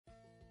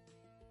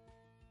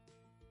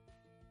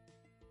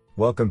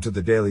Welcome to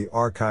the Daily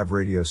Archive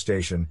radio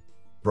station,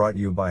 brought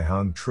you by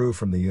Hung Tru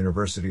from the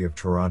University of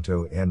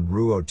Toronto and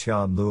Ruo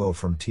Tian Luo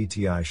from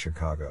TTI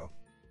Chicago.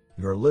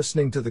 You're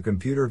listening to the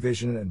Computer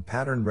Vision and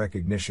Pattern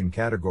Recognition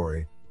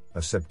category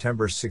of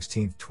September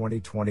 16,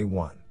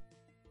 2021.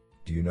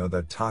 Do you know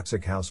that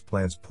toxic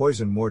houseplants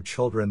poison more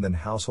children than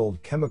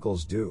household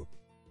chemicals do?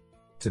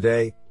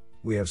 Today,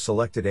 we have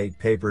selected 8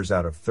 papers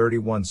out of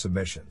 31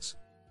 submissions.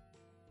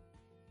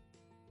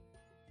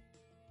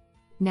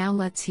 Now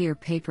let's hear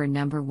paper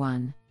number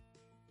 1.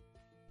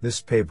 This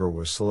paper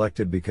was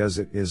selected because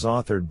it is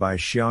authored by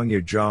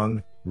Xiangyu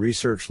Zhang,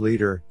 Research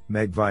Leader,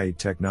 Megvii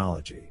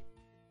Technology,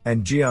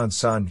 and Jian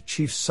Sun,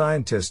 Chief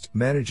Scientist,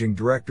 Managing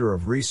Director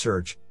of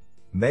Research,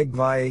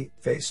 Megvii,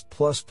 Face++.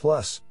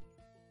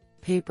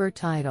 Paper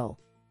title: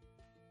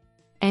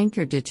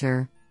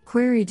 AnchorDeter,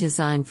 Query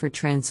Design for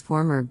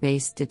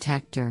Transformer-Based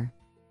Detector.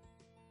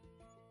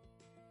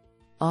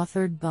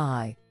 Authored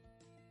by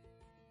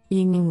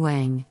Yingning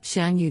Wang,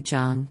 Xiangyu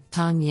Zhang,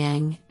 Tong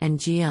Yang, and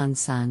Jian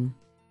Sun.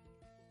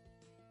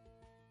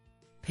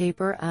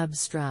 Paper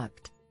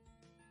abstract: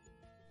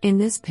 In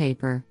this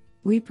paper,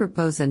 we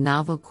propose a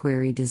novel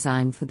query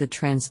design for the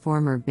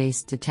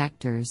transformer-based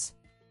detectors.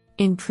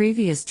 In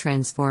previous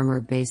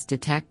transformer-based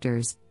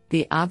detectors,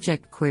 the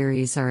object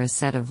queries are a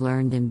set of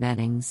learned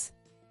embeddings.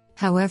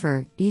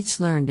 However, each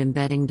learned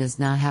embedding does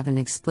not have an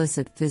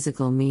explicit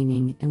physical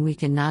meaning, and we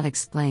cannot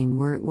explain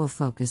where it will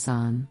focus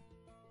on.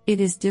 It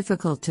is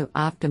difficult to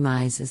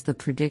optimize as the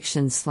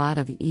prediction slot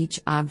of each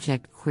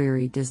object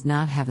query does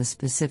not have a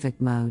specific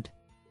mode.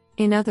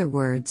 In other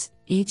words,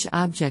 each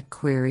object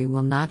query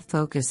will not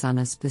focus on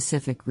a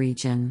specific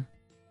region.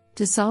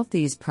 To solve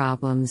these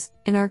problems,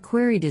 in our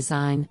query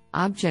design,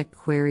 object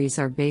queries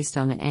are based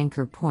on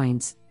anchor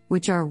points,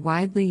 which are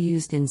widely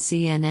used in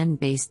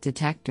CNN-based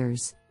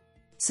detectors.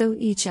 So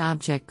each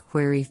object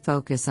query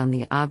focus on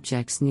the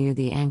objects near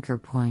the anchor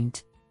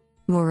point.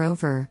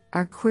 Moreover,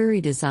 our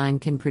query design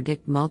can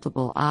predict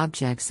multiple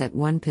objects at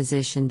one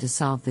position to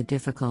solve the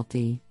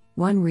difficulty,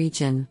 one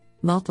region,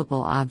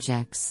 multiple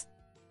objects.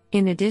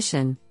 In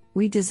addition,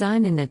 we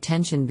design an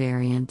attention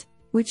variant,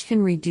 which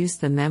can reduce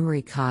the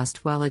memory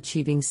cost while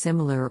achieving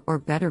similar or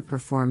better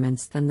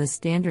performance than the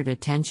standard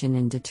attention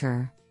in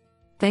Deter.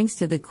 Thanks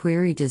to the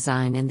query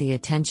design and the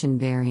attention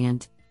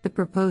variant, the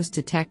proposed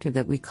detector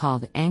that we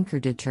called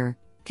AnchorDeter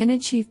can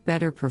achieve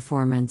better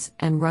performance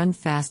and run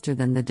faster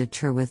than the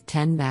Deter with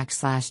 10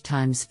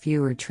 times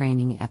fewer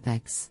training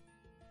epochs.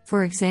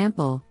 For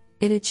example,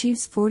 it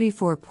achieves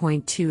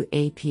 44.2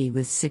 AP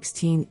with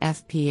 16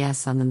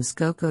 FPS on the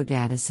Muskoka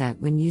dataset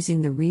when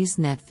using the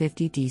ResNet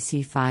 50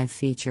 DC5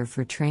 feature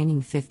for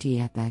training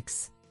 50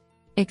 epochs.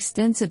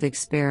 Extensive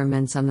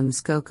experiments on the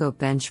Muskoka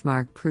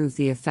benchmark prove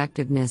the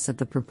effectiveness of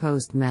the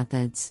proposed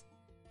methods.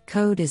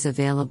 Code is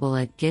available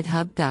at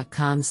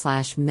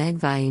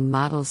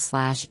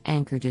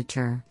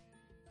github.com/megvii-model/AnchorDeter.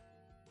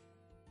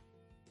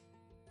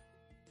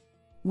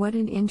 What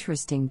an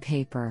interesting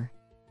paper.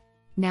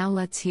 Now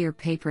let's hear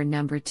paper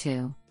number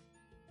 2.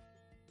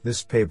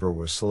 This paper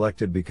was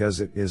selected because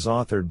it is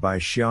authored by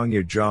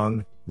Xiangyu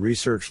Zhang,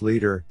 Research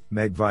Leader,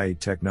 Megvii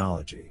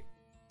Technology,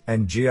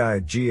 and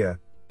Jia,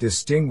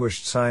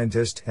 Distinguished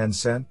Scientist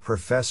and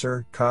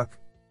Professor, Kuk.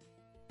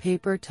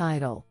 Paper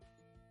title: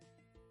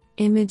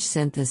 Image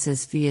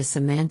Synthesis via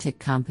Semantic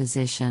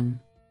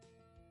Composition.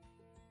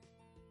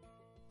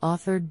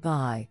 Authored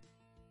by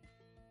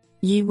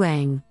Yi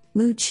Wang,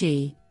 Lu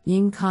Qi,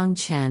 Yingkong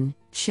Chen,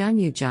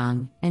 Xiangyu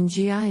Zhang, and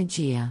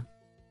Jia.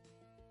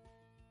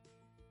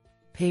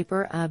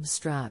 Paper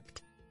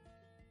abstract: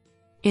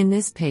 In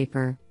this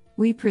paper,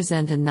 we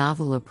present a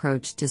novel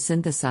approach to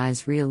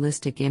synthesize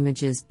realistic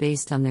images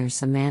based on their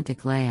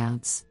semantic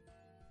layouts.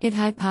 It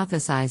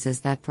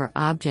hypothesizes that for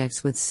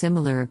objects with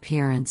similar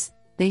appearance,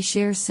 they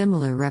share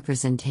similar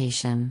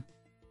representation.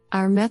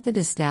 Our method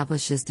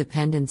establishes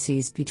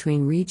dependencies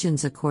between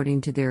regions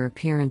according to their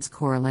appearance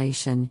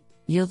correlation,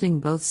 yielding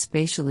both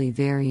spatially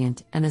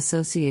variant and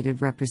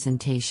associated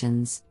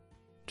representations.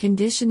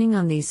 Conditioning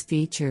on these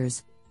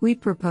features, we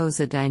propose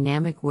a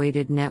dynamic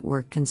weighted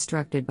network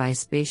constructed by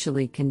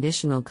spatially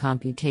conditional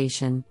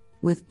computation,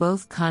 with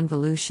both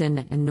convolution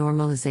and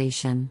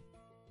normalization.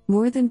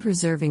 More than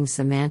preserving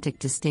semantic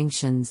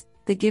distinctions,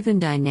 the given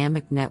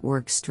dynamic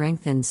network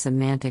strengthens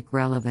semantic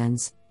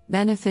relevance,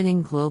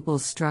 benefiting global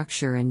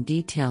structure and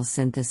detail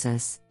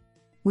synthesis.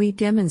 We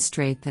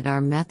demonstrate that our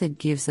method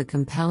gives a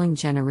compelling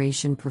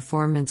generation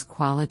performance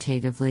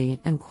qualitatively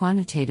and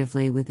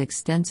quantitatively with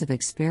extensive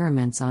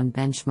experiments on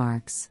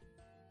benchmarks.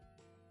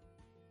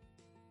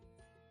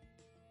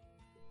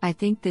 I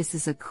think this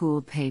is a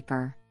cool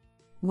paper.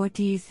 What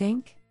do you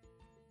think?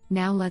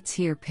 Now let's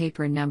hear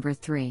paper number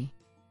 3.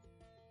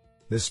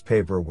 This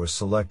paper was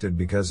selected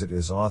because it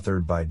is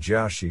authored by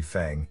Jiaxi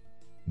Feng,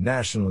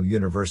 National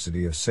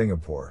University of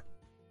Singapore,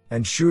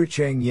 and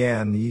Shuicheng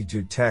Yan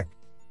Yitu Tech,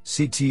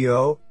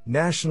 CTO,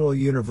 National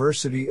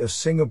University of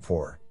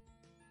Singapore.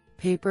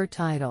 Paper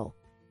title: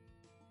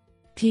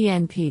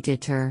 PNP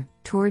Deter,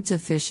 Towards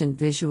Efficient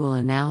Visual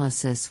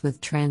Analysis with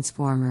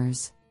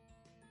Transformers.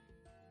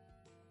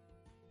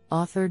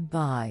 Authored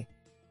by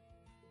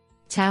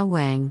Tao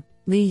Wang,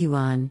 Li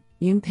Yuan,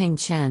 Yunpeng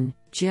Chen,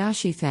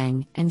 Jiaxi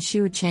Feng, and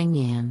Xuecheng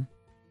Yan.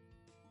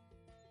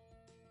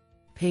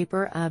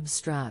 Paper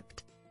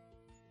Abstract.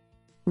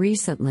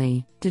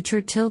 Recently,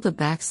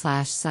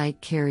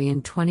 /site Carey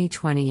in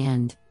 2020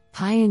 and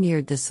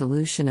pioneered the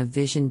solution of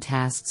vision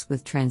tasks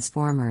with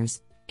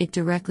transformers. It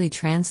directly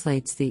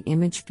translates the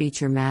image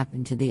feature map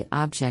into the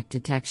object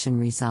detection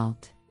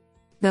result.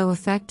 Though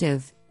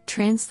effective,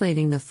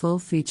 translating the full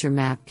feature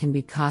map can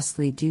be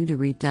costly due to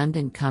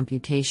redundant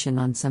computation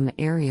on some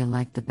area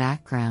like the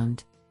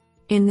background.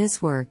 In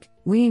this work,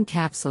 we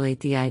encapsulate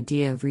the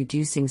idea of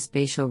reducing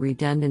spatial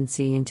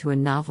redundancy into a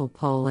novel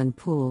pole and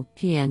pool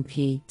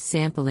 (PNP)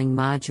 sampling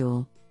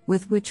module,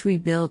 with which we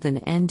build an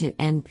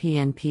end-to-end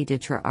PNP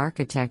DTR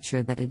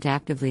architecture that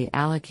adaptively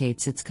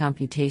allocates its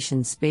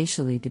computation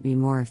spatially to be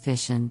more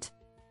efficient.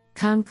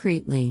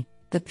 Concretely,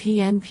 the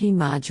PNP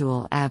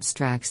module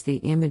abstracts the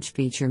image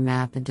feature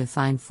map and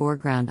defines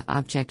foreground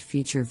object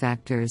feature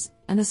vectors,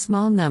 and a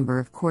small number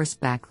of coarse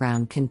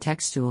background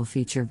contextual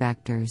feature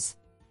vectors.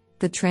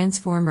 The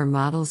transformer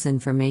models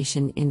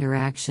information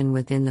interaction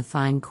within the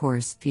fine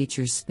coarse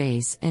feature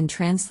space and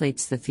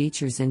translates the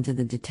features into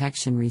the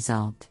detection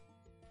result.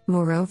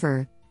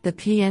 Moreover, the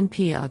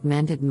PNP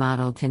augmented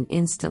model can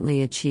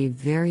instantly achieve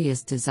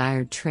various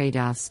desired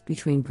trade-offs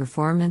between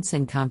performance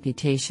and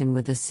computation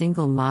with a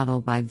single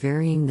model by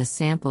varying the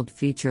sampled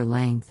feature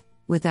length,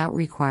 without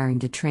requiring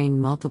to train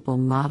multiple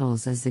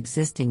models as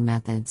existing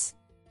methods.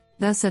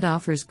 Thus, it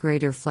offers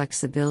greater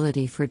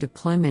flexibility for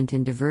deployment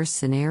in diverse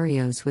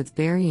scenarios with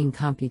varying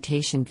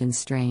computation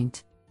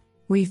constraint.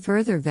 We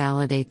further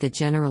validate the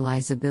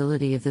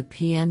generalizability of the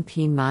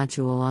PNP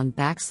module on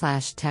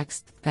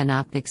 /text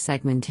panoptic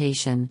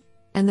segmentation,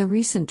 and the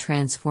recent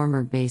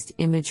transformer-based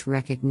image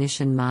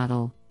recognition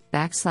model,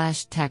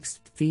 /text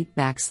feed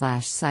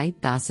 /site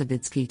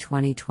Dosovitsky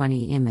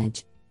 2020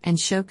 image, and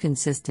show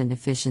consistent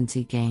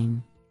efficiency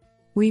gain.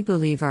 We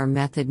believe our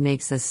method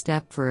makes a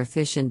step for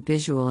efficient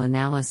visual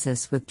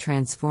analysis with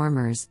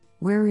transformers,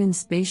 wherein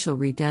spatial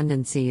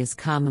redundancy is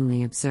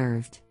commonly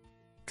observed.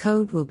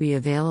 Code will be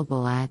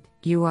available at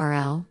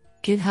URL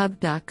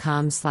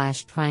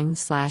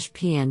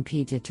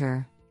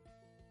github.com/twang/pnpdeter.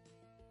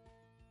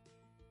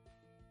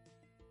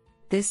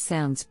 This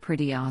sounds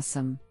pretty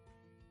awesome.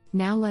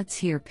 Now let's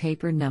hear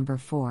paper number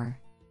 4.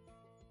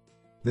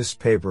 This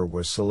paper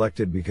was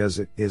selected because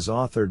it is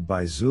authored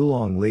by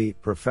Zulong Li,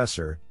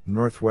 Professor,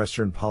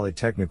 Northwestern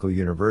Polytechnical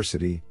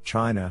University,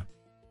 China.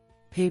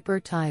 Paper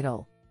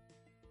title: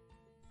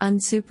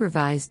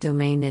 Unsupervised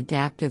Domain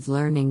Adaptive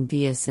Learning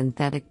via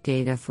Synthetic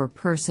Data for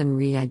Person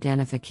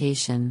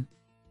Re-Identification.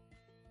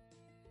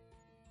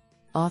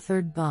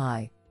 Authored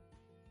by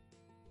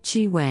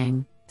Qi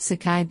Wang,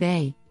 Sakai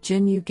Bei,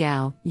 Junyu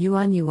Gao,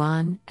 Yuan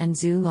Yuan, and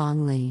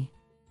Zulong Li.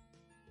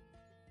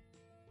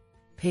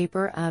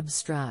 Paper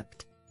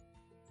Abstract.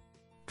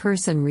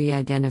 Person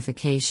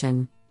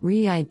re-identification,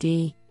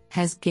 ReID,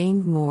 has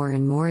gained more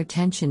and more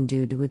attention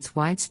due to its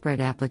widespread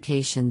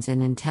applications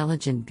in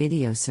intelligent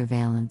video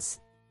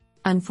surveillance.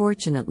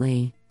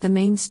 Unfortunately, the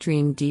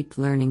mainstream deep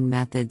learning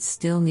methods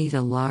still need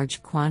a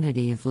large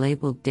quantity of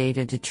labeled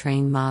data to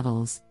train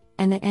models,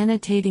 and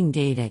annotating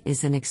data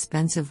is an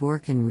expensive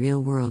work in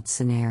real-world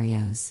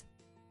scenarios.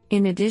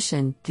 In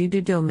addition, due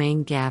to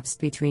domain gaps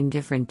between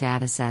different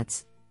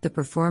datasets, the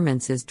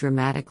performance is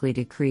dramatically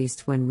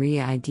decreased when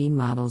ReID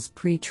models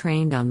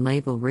pre-trained on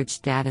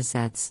label-rich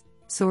datasets,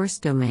 source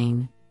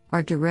domain,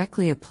 are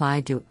directly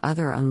applied to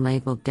other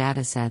unlabeled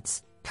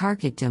datasets,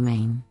 target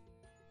domain.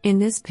 In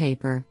this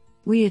paper,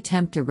 we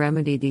attempt to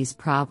remedy these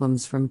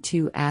problems from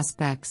two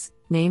aspects,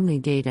 namely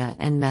data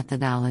and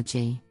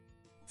methodology.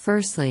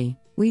 Firstly,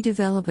 we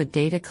develop a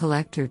data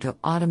collector to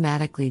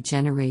automatically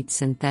generate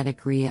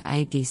synthetic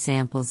ReID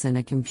samples in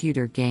a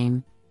computer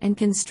game, and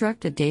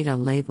construct a data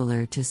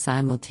labeler to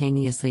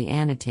simultaneously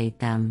annotate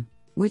them,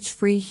 which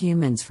free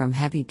humans from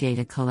heavy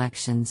data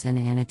collections and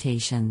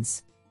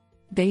annotations.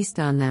 Based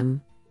on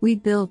them, we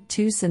built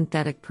two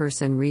synthetic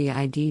person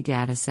ReID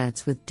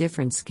datasets with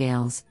different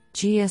scales,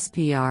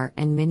 GSPR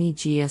and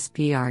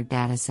mini-GSPR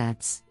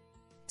datasets.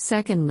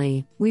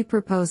 Secondly, we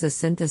propose a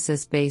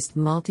synthesis-based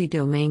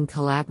multi-domain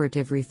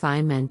collaborative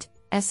refinement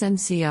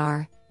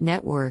 (SMCR)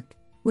 network,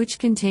 which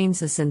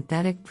contains a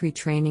synthetic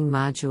pre-training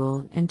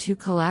module and two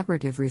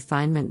collaborative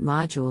refinement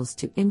modules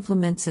to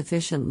implement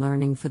sufficient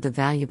learning for the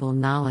valuable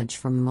knowledge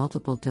from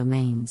multiple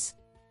domains.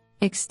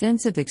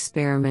 Extensive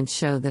experiments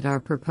show that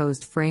our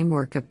proposed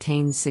framework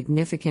obtains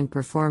significant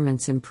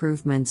performance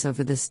improvements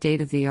over the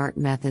state-of-the-art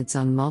methods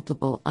on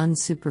multiple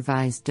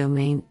unsupervised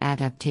domain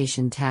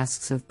adaptation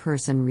tasks of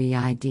person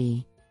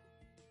ReID.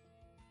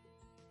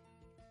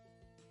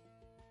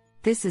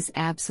 This is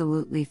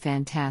absolutely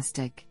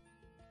fantastic.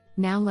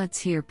 Now let's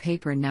hear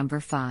paper number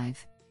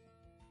 5.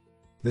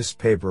 This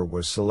paper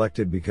was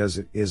selected because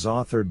it is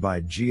authored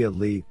by Jia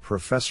Li,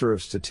 Professor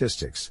of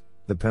Statistics,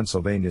 the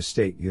Pennsylvania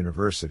State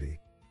University.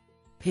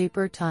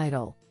 Paper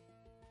title: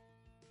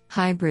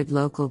 Hybrid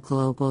Local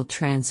Global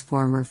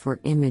Transformer for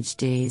Image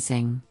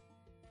Dazing.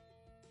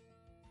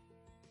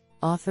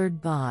 Authored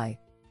by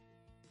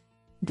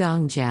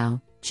Dongjiao,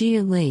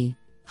 Jia Li,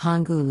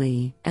 Honggu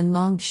Li, and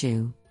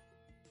Longshu.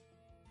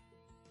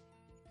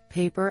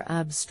 Paper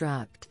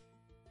abstract.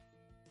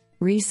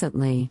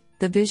 Recently,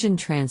 the Vision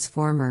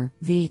Transformer,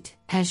 VEET,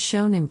 has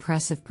shown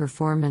impressive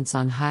performance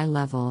on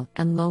high-level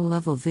and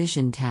low-level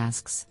vision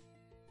tasks.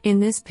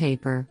 In this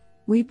paper,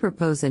 we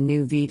propose a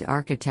new VEET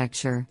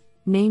architecture,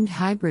 named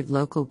Hybrid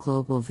Local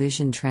Global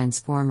Vision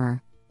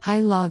Transformer,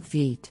 HiLog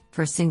VEET,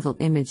 for single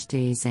image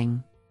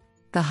dazing.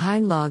 The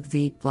HiLog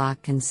VEET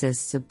block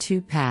consists of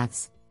two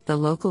paths, the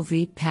local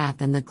VEET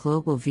path and the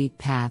global VEET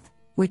path,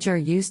 which are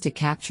used to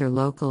capture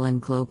local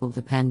and global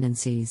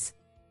dependencies.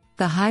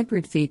 The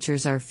hybrid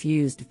features are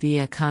fused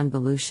via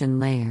convolution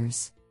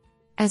layers.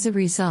 As a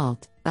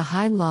result, the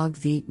HiLog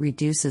VEET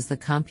reduces the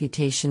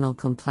computational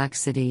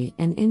complexity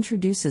and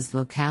introduces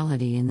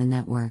locality in the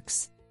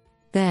networks.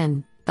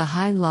 Then, the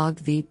HiLog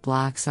VEET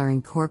blocks are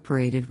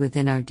incorporated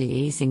within our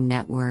dazing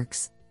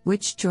networks,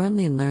 which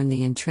jointly learn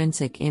the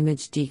intrinsic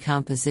image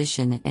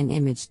decomposition and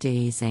image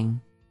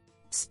dazing.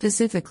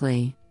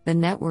 Specifically, the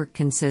network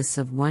consists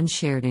of one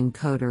shared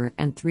encoder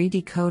and three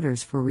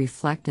decoders for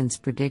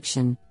reflectance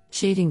prediction,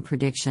 shading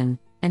prediction,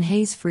 and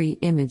haze-free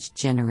image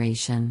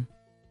generation.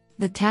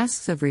 The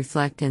tasks of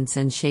reflectance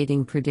and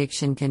shading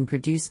prediction can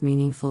produce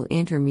meaningful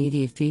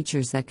intermediate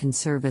features that can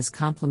serve as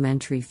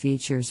complementary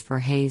features for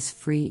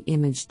haze-free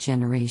image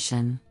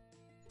generation.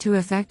 To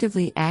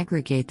effectively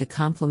aggregate the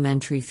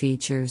complementary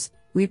features,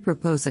 we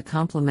propose a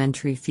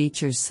complementary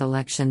features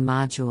selection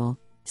module,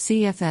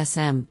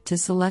 CFSM, to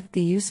select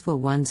the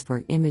useful ones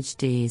for image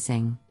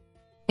dazing.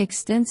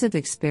 Extensive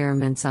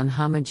experiments on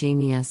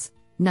homogeneous,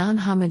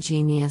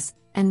 non-homogeneous,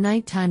 and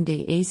nighttime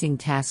dazing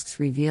tasks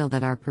reveal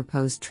that our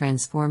proposed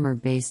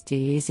transformer-based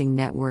dazing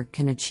network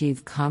can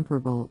achieve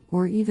comparable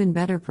or even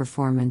better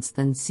performance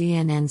than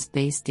CNN's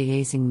based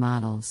dazing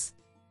models.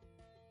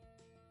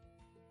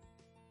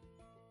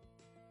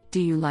 Do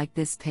you like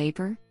this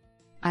paper?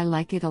 I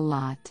like it a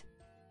lot.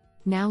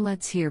 Now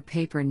let's hear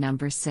paper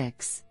number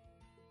 6.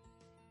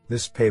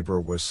 This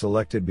paper was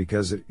selected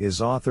because it is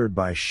authored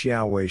by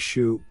Xiaowei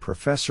Xu,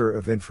 Professor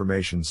of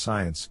Information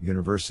Science,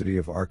 University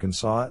of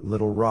Arkansas at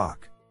Little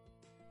Rock.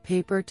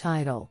 Paper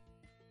title: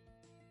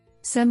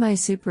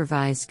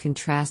 Semi-supervised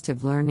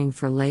contrastive learning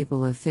for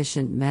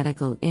label-efficient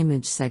medical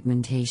image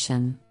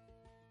segmentation.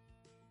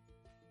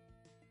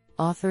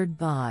 Authored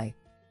by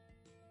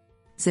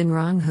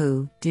Zhenrong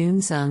Hu, Dun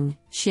Zeng,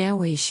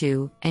 Xiaowei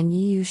Xu, and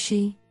Yiyu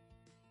Shi.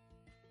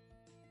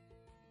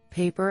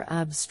 Paper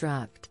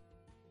abstract.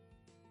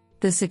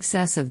 The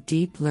success of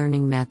deep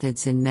learning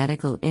methods in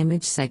medical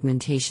image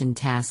segmentation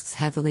tasks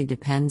heavily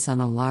depends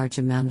on a large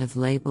amount of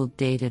labeled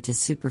data to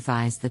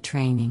supervise the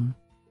training.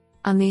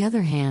 On the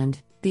other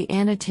hand, the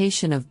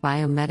annotation of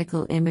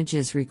biomedical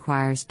images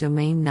requires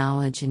domain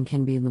knowledge and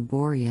can be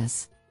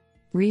laborious.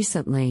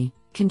 Recently,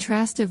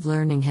 contrastive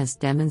learning has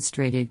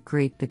demonstrated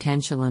great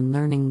potential in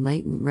learning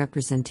latent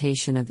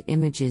representation of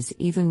images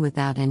even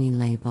without any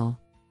label.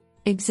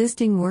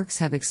 Existing works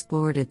have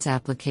explored its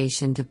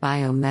application to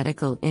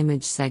biomedical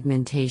image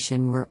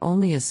segmentation where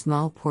only a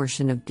small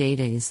portion of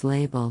data is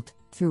labeled,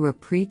 through a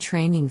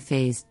pre-training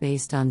phase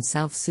based on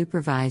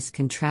self-supervised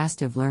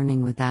contrastive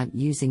learning without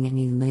using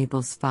any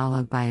labels,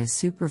 followed by a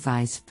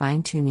supervised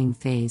fine-tuning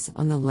phase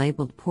on the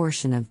labeled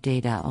portion of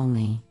data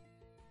only.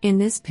 In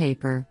this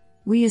paper,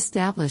 we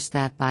established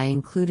that by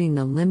including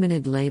the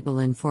limited label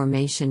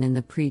information in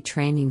the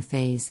pre-training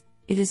phase,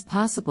 it is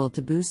possible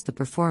to boost the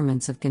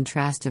performance of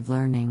contrastive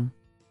learning.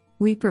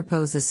 We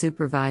propose a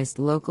supervised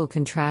local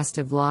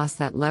contrastive loss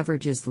that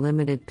leverages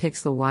limited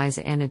pixel-wise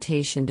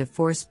annotation to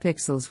force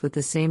pixels with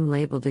the same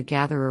label to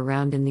gather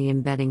around in the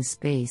embedding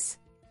space.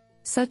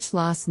 Such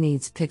loss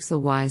needs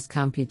pixel-wise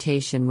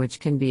computation, which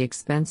can be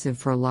expensive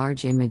for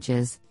large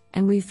images,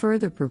 and we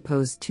further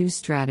propose two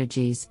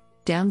strategies,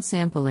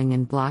 downsampling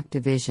and block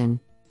division,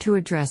 to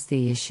address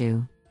the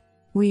issue.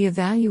 We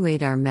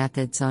evaluate our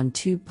methods on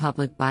two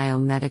public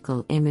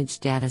biomedical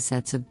image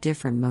datasets of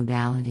different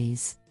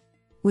modalities.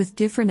 With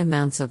different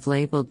amounts of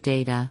labeled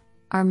data,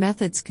 our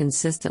methods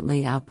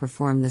consistently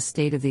outperform the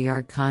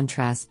state-of-the-art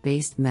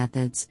contrast-based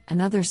methods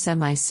and other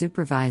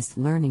semi-supervised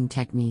learning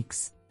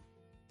techniques.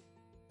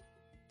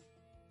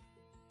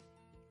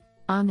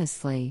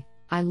 Honestly,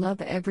 I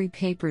love every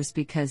papers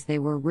because they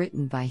were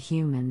written by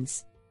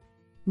humans.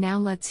 Now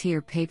let's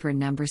hear paper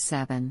number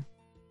 7.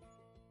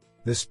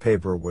 This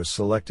paper was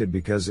selected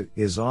because it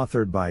is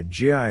authored by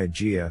Jia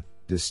Jia,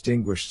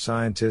 Distinguished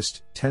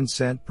Scientist,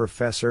 Tencent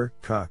Professor,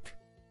 Kuk.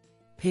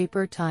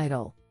 Paper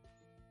title: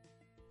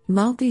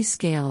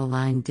 Multi-scale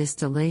aligned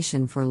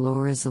distillation for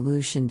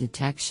low-resolution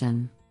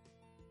detection.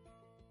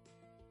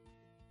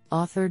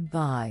 Authored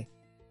by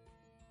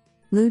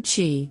Lu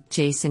Qi,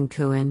 Jason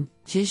Kuan,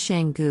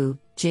 Zhisheng Gu,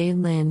 Jie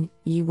Lin,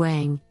 Yi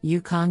Wang,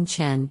 Yukong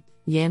Chen,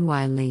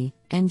 Yanwei Li,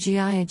 and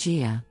Jia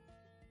Jia.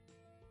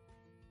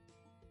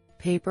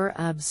 Paper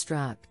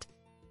abstract.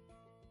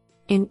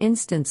 In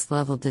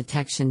instance-level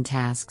detection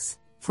tasks,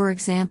 for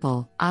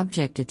example,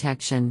 object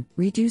detection,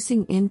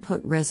 reducing input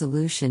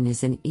resolution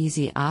is an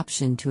easy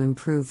option to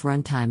improve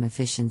runtime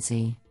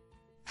efficiency.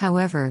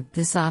 However,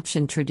 this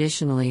option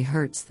traditionally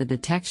hurts the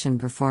detection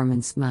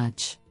performance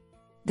much.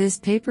 This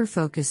paper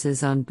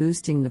focuses on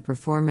boosting the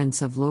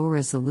performance of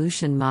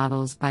low-resolution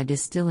models by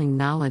distilling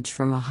knowledge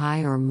from a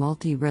high or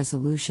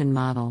multi-resolution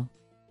model.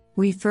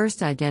 We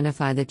first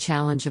identify the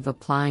challenge of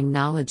applying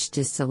knowledge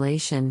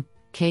distillation,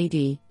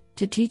 KD,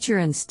 to teacher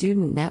and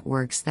student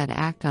networks that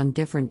act on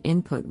different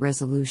input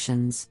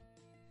resolutions.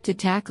 To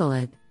tackle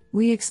it,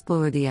 we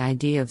explore the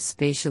idea of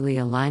spatially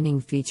aligning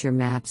feature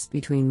maps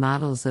between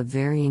models of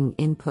varying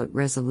input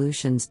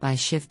resolutions by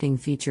shifting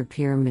feature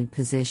pyramid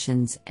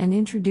positions and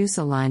introduce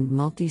aligned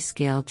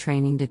multi-scale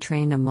training to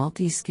train a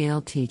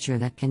multi-scale teacher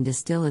that can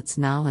distill its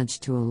knowledge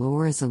to a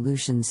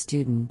low-resolution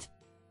student.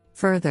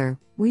 Further,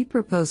 we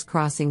propose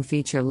crossing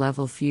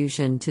feature-level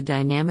fusion to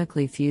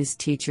dynamically fuse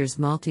teachers'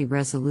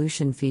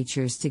 multi-resolution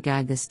features to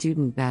guide the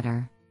student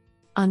better.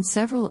 On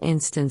several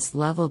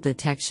instance-level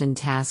detection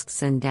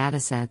tasks and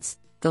datasets,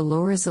 the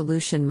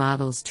low-resolution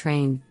models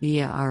trained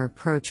via our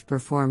approach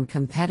perform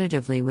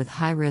competitively with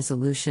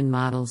high-resolution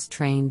models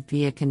trained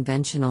via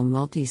conventional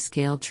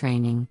multi-scale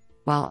training,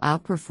 while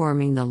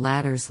outperforming the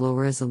latter's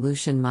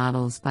low-resolution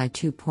models by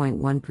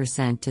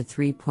 2.1% to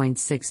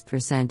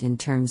 3.6% in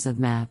terms of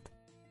map.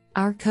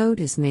 Our code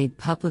is made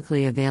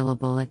publicly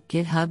available at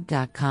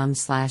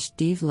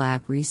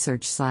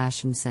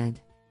github.com/devlabresearch/msid.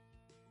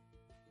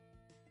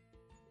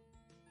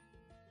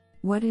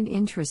 What an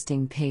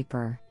interesting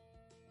paper.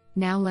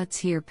 Now let's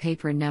hear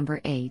paper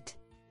number 8.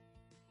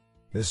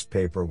 This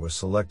paper was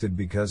selected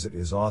because it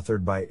is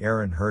authored by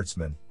Aaron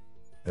Hertzman,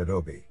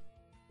 Adobe,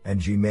 and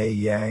Jimei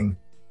Yang,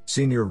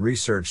 Senior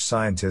Research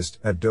Scientist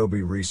at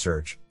Adobe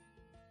Research.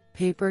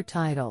 Paper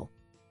title: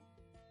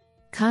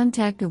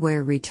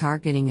 Contact-aware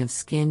retargeting of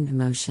skinned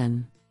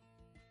motion.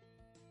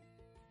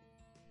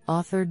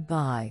 Authored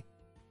by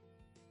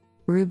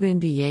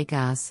Ruben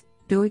Villegas,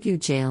 Doigyu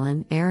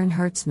Jalen, Aaron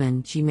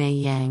Hertzman, Jimei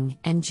Yang,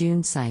 and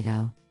Jun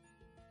Saito.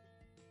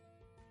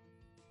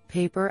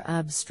 Paper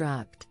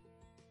abstract: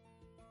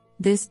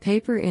 This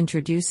paper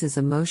introduces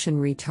a motion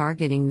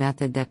retargeting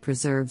method that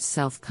preserves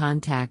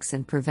self-contacts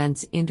and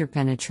prevents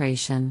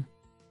interpenetration.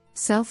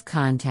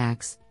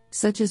 Self-contacts,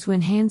 such as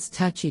when hands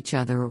touch each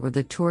other or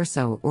the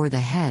torso or the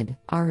head,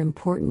 are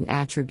important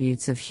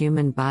attributes of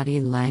human body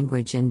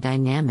language and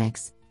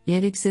dynamics,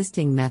 yet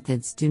existing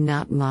methods do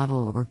not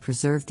model or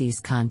preserve these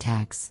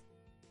contacts.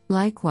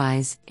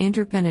 Likewise,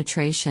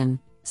 interpenetration,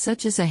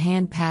 such as a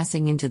hand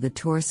passing into the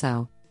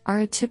torso, are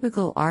a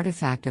typical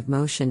artifact of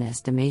motion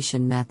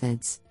estimation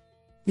methods.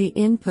 The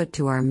input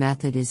to our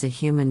method is a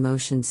human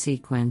motion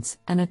sequence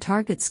and a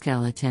target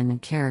skeleton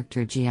and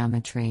character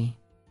geometry.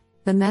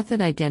 The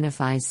method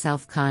identifies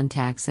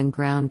self-contacts and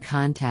ground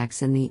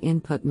contacts in the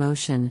input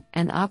motion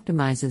and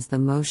optimizes the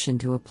motion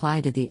to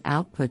apply to the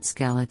output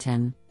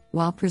skeleton,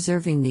 while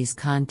preserving these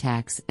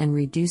contacts and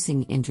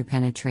reducing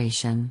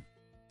interpenetration.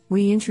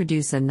 We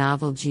introduce a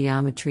novel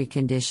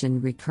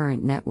geometry-conditioned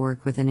recurrent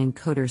network with an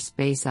encoder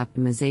space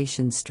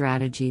optimization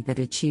strategy that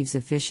achieves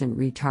efficient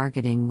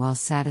retargeting while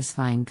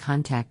satisfying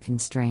contact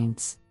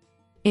constraints.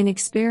 In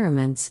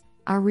experiments,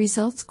 our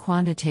results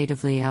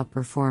quantitatively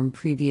outperform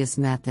previous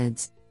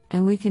methods,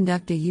 and we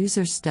conduct a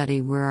user study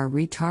where our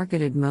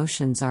retargeted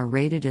motions are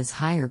rated as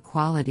higher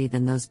quality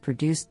than those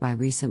produced by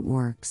recent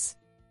works.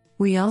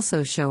 We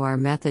also show our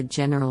method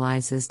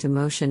generalizes to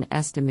motion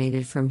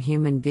estimated from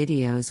human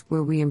videos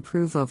where we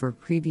improve over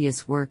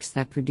previous works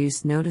that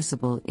produce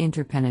noticeable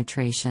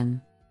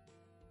interpenetration.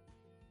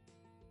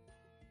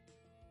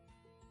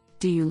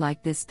 Do you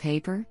like this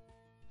paper?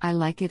 I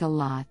like it a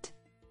lot.